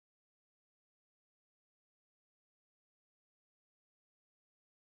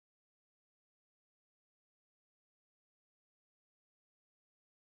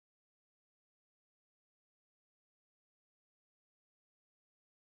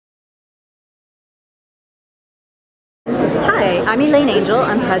Hi, I'm Elaine Angel.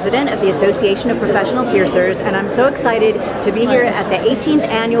 I'm president of the Association of Professional Piercers, and I'm so excited to be here at the 18th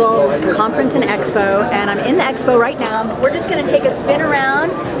Annual Conference and Expo, and I'm in the expo right now. We're just going to take a spin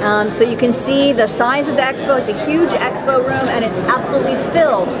around so you can see the size of the expo. It's a huge expo room, and it's absolutely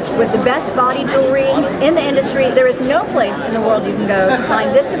filled with the best body jewelry in the industry. There is no place in the world you can go to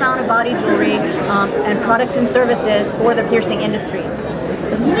find this amount of body jewelry and products and services for the piercing industry.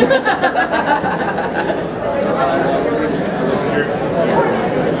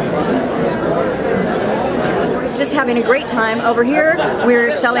 Just having a great time. Over here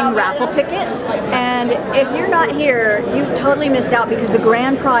we're selling raffle tickets, and if you're not here you totally missed out because the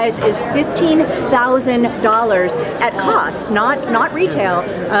grand prize is $15,000 at cost, not retail,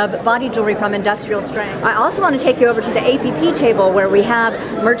 of body jewelry from Industrial Strength. I also want to take you over to the APP table where we have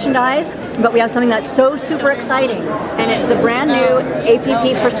merchandise, but we have something that's so super exciting, and it's the brand new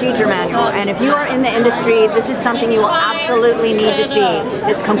APP procedure manual. And if you are in the industry, this is something you will absolutely need to see.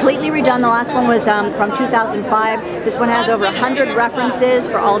 It's completely redone. The last one was from 2005. This one has over 100 references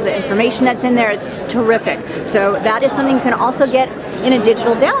for all the information that's in there. It's just terrific. So that is something you can also get in a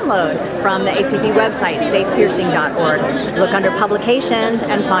digital download from the APP website, safepiercing.org. Look under publications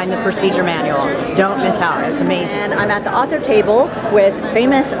and find the procedure manual. Don't miss out. It's amazing. And I'm at the author table with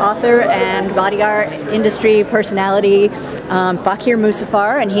famous author and body art industry personality Fakir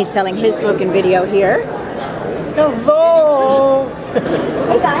Musafar, and he's selling his book and video here. Hello!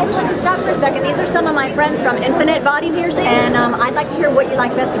 Hey guys, stop for a second. These are some of my friends from Infinite Body Piercing, and I'd like to hear what you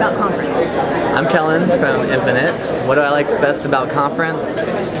like best about conference. I'm Kellen from Infinite. What do I like best about conference?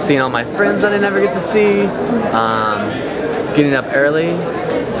 Seeing all my friends that I never get to see. Getting up early.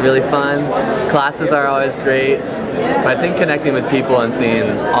 It's really fun. Classes are always great. But I think connecting with people and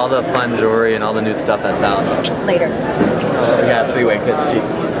seeing all the fun jewelry and all the new stuff that's out. Later. We got three-way kiss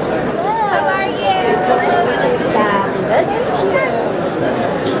cheeks. How are you? Fabulous.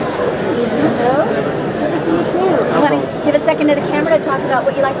 Give a second to the camera to talk about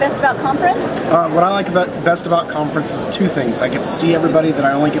what you like best about conference. What I like best about conference is two things. I get to see everybody that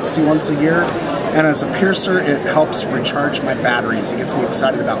I only get to see once a year, and as a piercer, it helps recharge my batteries. It gets me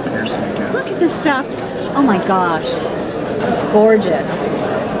excited about piercing again. Look at this stuff. Oh my gosh. It's gorgeous.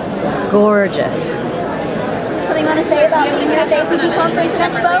 Gorgeous. Something you want to say about being here at the APP Conference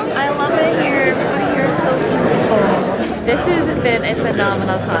Expo? I love it here. Everybody here is so beautiful. This has been a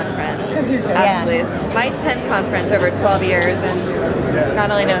phenomenal conference. Absolutely. It's my 10th conference over 12 years, and God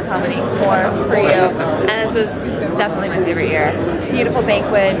only knows how many more for you. And this was definitely my favorite year. Beautiful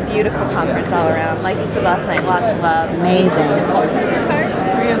banquet, beautiful conference all around. Like you said last night, lots of love. Amazing.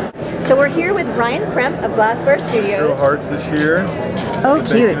 So we're here with Ryan Kremp of Glassware Studio. Show Hearts this year. Oh,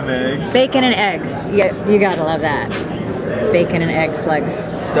 cute. Bacon and eggs. Bacon and eggs. Yeah, you gotta love that. Bacon and eggs plugs.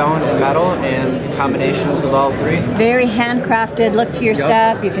 Stone and metal and combinations of all three. Very handcrafted look to your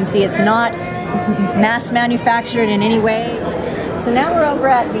stuff. You can see it's not mass manufactured in any way. So now we're over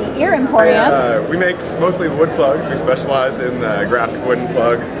at the Ear Emporium. We make mostly wood plugs. We specialize in graphic wooden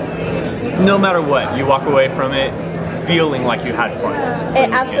plugs. No matter what, you walk away from it feeling like you had fun.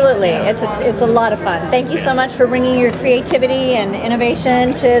 Absolutely. It's a lot of fun. Thank you so much for bringing your creativity and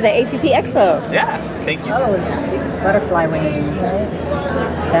innovation to the APP Expo. Yeah, thank you. Oh, butterfly wings.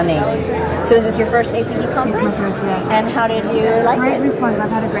 Stunning. So is this your first APP conference? It's my first, yeah. And how did you like it? Great response. I've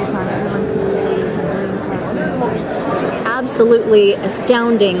had a great time. Everyone's super sweet and really encouraging. Absolutely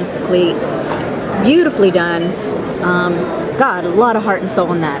astoundingly beautifully done. God, a lot of heart and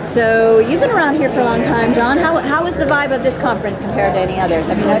soul in that. So you've been around here for a long time, John. How was the vibe of this conference compared to any others?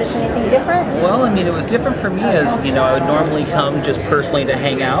 Have you noticed anything different? Well, I mean, it was different for me as, you know, I would normally come just personally to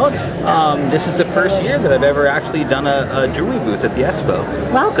hang out. This is the first year that I've ever actually done a jewelry booth at the expo.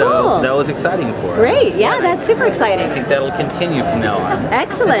 Wow, so cool. that was exciting for us. Great, yeah, that's super exciting. I think that'll continue from now on.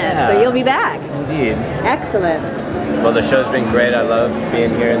 Excellent, Yeah. so you'll be back. Indeed. Excellent. Well, the show's been great. I love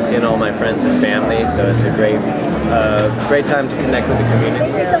being here and seeing all my friends and family, so it's a great time to connect with the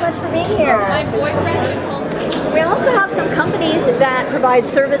community. Thank you so much for being here. We also have some companies that provide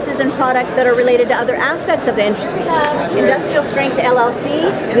services and products that are related to other aspects of the industry. We have Industrial Strength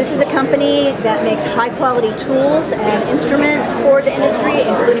LLC. This is a company that makes high-quality tools and instruments for the industry,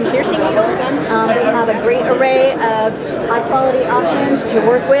 including piercing needles. They have a great array of high-quality options to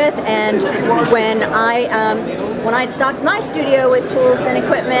work with, and when I stocked my studio with tools and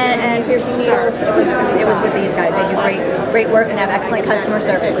equipment and piercing needles, it was with these guys. They do great work and have excellent customer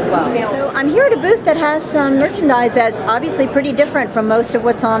service as well. So I'm here at a booth that has some merchandise that's obviously pretty different from most of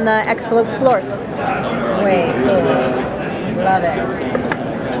what's on the expo floor. Wait, love it.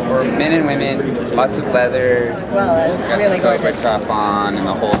 for men and women, lots of leather. As well as It's got really the Cobra gorgeous. top on and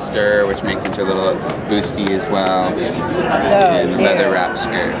the holster, which makes it a little boosty as well. So And leather wrap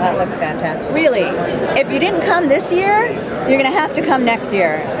skirt. That looks fantastic. Really, if you didn't come this year, you're going to have to come next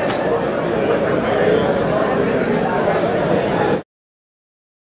year.